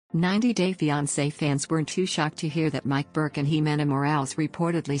90 Day Fiancé fans weren't too shocked to hear that Berk and Ximena Morales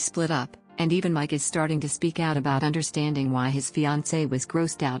reportedly split up, and even Mike is starting to speak out about understanding why his fiancée was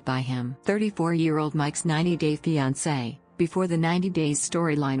grossed out by him. 34-year-old Mike's 90-day fiancé, before the 90 Days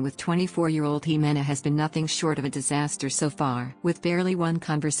storyline with 24-year-old Ximena has been nothing short of a disaster so far. With barely one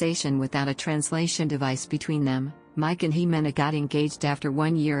conversation without a translation device between them, Mike and Ximena got engaged after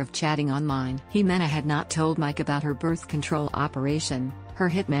 1 year of chatting online. Ximena had not told Mike about her birth control operation, her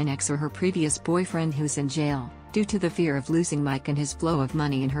hitman ex or her previous boyfriend who's in jail, due to the fear of losing Mike and his flow of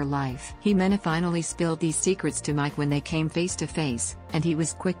money in her life. Ximena finally spilled these secrets to Mike when they came face to face, and he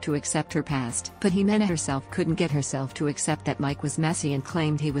was quick to accept her past. But Ximena herself couldn't get herself to accept that Mike was messy and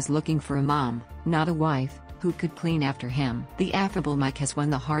claimed he was looking for a mom, not a wife, who could clean after him. The affable Mike has won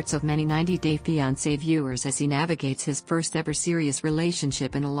the hearts of many 90 Day Fiancé viewers as he navigates his first ever serious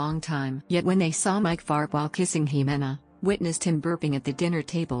relationship in a long time. Yet when they saw Mike fart while kissing Ximena, witnessed him burping at the dinner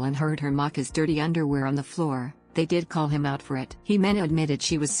table and heard her mock his dirty underwear on the floor, they did call him out for it. Ximena admitted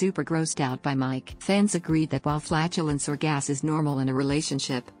she was super grossed out by Mike. Fans agreed that while flatulence or gas is normal in a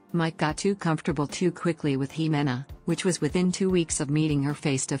relationship, Mike got too comfortable too quickly with Ximena, which was within 2 weeks of meeting her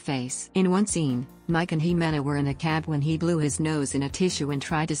face to face. In one scene, Mike and Ximena were in a cab when he blew his nose in a tissue and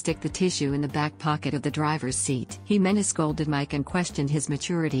tried to stick the tissue in the back pocket of the driver's seat. Ximena scolded Mike and questioned his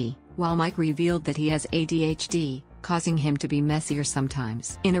maturity, while Mike revealed that he has ADHD, causing him to be messier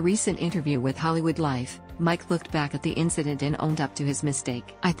sometimes. In a recent interview with Hollywood Life, Mike looked back at the incident and owned up to his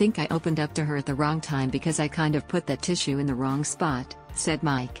mistake. "I think I opened up to her at the wrong time because I kind of put that tissue in the wrong spot," said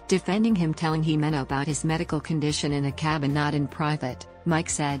Mike. Defending him telling Ximena about his medical condition in a cab and not in private, Mike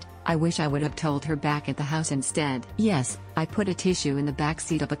said, "I wish I would have told her back at the house instead. Yes, I put a tissue in the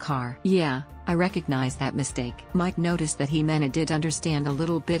backseat of a car. Yeah, I recognize that mistake." Mike noticed that Ximena did understand a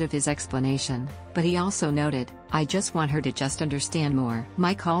little bit of his explanation, but he also noted, "I just want her to just understand more."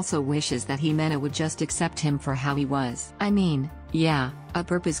 Mike also wishes that Ximena would just accept him for how he was. "I mean, yeah, a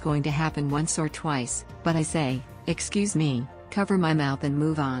burp is going to happen once or twice, but I say, excuse me, cover my mouth and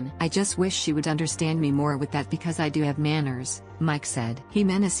move on. I just wish she would understand me more with that because I do have manners," Mike said.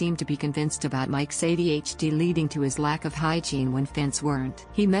 Ximena seemed to be convinced about Mike's ADHD leading to his lack of hygiene when fans weren't.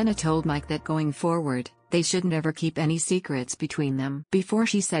 Ximena told Mike that going forward, they shouldn't ever keep any secrets between them. Before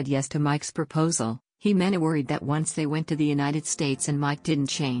she said yes to Mike's proposal, Ximena worried that once they went to the United States and Mike didn't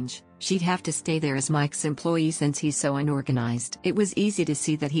change, she'd have to stay there as Mike's employee since he's so unorganized. It was easy to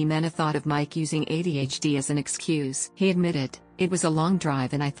see that Ximena thought of Mike using ADHD as an excuse. He admitted, "It was a long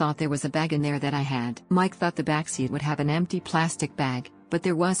drive and I thought there was a bag in there that I had." Mike thought the backseat would have an empty plastic bag, but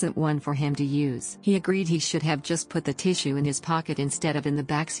there wasn't one for him to use. He agreed he should have just put the tissue in his pocket instead of in the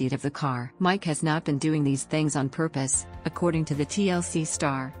backseat of the car. Mike has not been doing these things on purpose, according to the TLC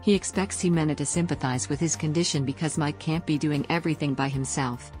star. He expects Ximena to sympathize with his condition because Mike can't be doing everything by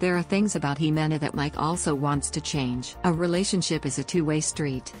himself. There are things about Ximena that Mike also wants to change. A relationship is a two-way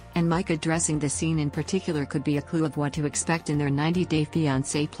street, and Mike addressing the scene in particular could be a clue of what to expect in their 90 Day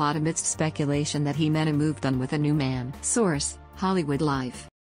Fiancé plot amidst speculation that Ximena moved on with a new man. Source: Hollywood Life.